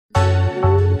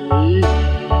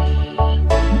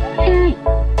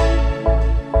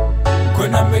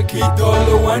Gonna make it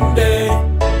all one day.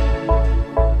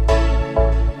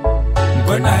 I'm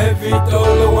gonna have it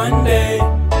all one day.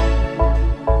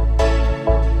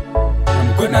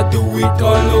 I'm gonna do it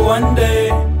all one day.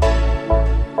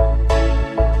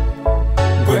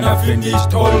 I'm gonna finish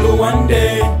it all one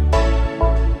day.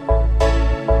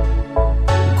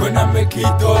 I'm gonna make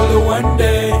it all one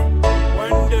day.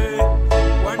 One day,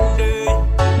 one day.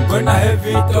 I'm gonna have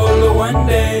it all one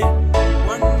day.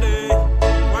 One day,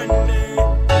 one day.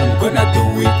 I'm gonna do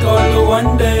it all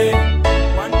one day.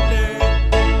 One day,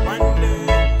 one day.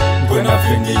 I'm gonna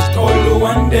finish it all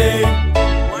one day.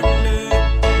 One day,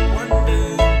 one day.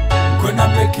 I'm gonna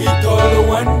make it all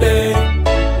one day.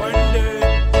 One day,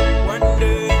 one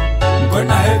day. I'm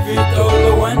gonna have it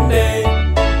all one day.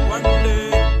 One day,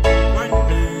 one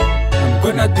day. I'm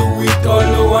gonna do it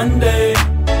all one day.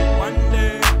 One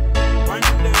day, one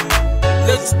day.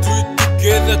 Let's do it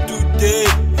together today.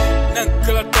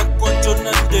 Nagkalata koncho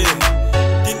nande.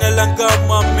 Dinalanga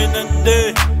mami nande.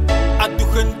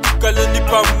 Atuhan tukala ni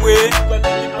pamwe.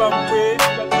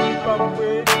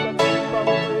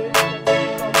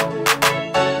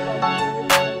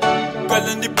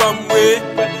 Kala ni pamwe.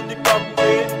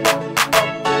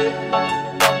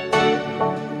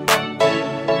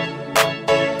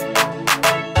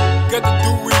 Gotta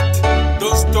do it,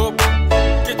 don't stop.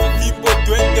 Get the limbo,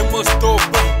 twende mo stop.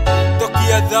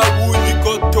 Tokia da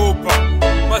único topa.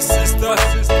 My sister,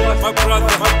 my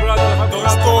brother, don't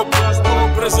stop.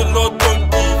 Praise the Lord, don't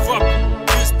give up.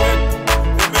 Respect,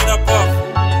 remain above.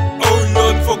 Oh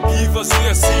Lord, forgive us, we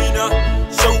are sinner.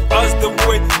 Show us the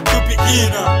way to be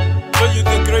inner. Show you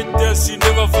the greatest, you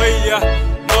never fail ya.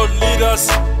 Lord, lead us,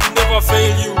 he never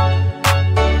fail you.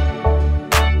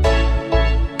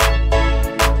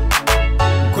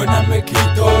 Gonna make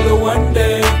it all one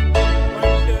day.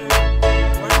 One day,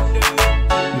 one day.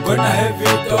 I'm gonna have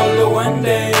it all one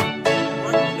day.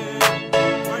 One day,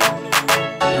 one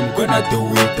day. I'm gonna do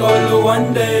it all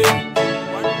one day.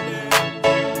 One day,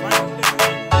 one day.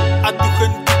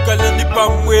 Atuhan tukala ni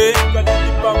pamwe.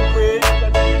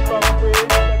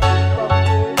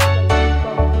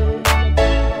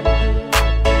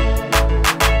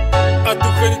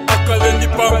 Atuhan tukala ni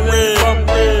pamwe.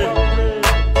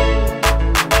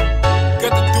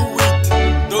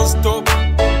 Stop,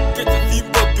 get the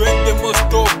limbo, twende mo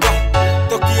stopa.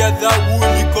 Tokia da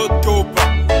único topa.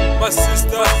 My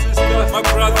sister, my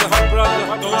brother,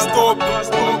 don't stop.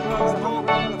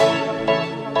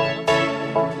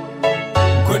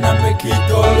 I'm gonna make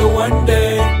it all one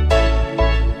day.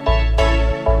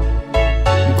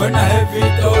 I'm gonna have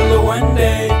it all one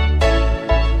day.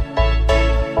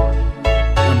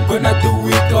 I'm gonna do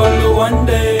it all one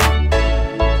day.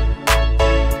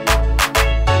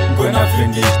 Gonna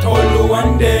finish it all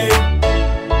one day.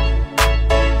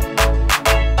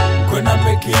 Gonna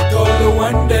make it all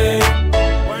one day.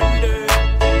 One day,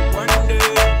 one day.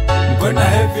 I'm gonna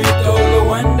have it all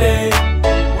one day.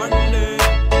 One day,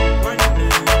 one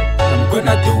day. I'm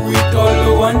gonna do it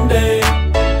all one day.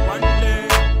 One day,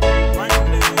 one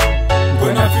day. I'm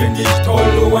gonna finish it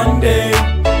all one day.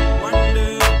 One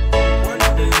day, one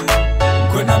day. I'm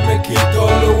gonna make it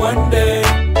all one day.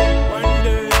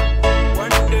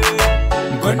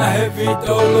 Gonna have it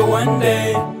all one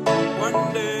day.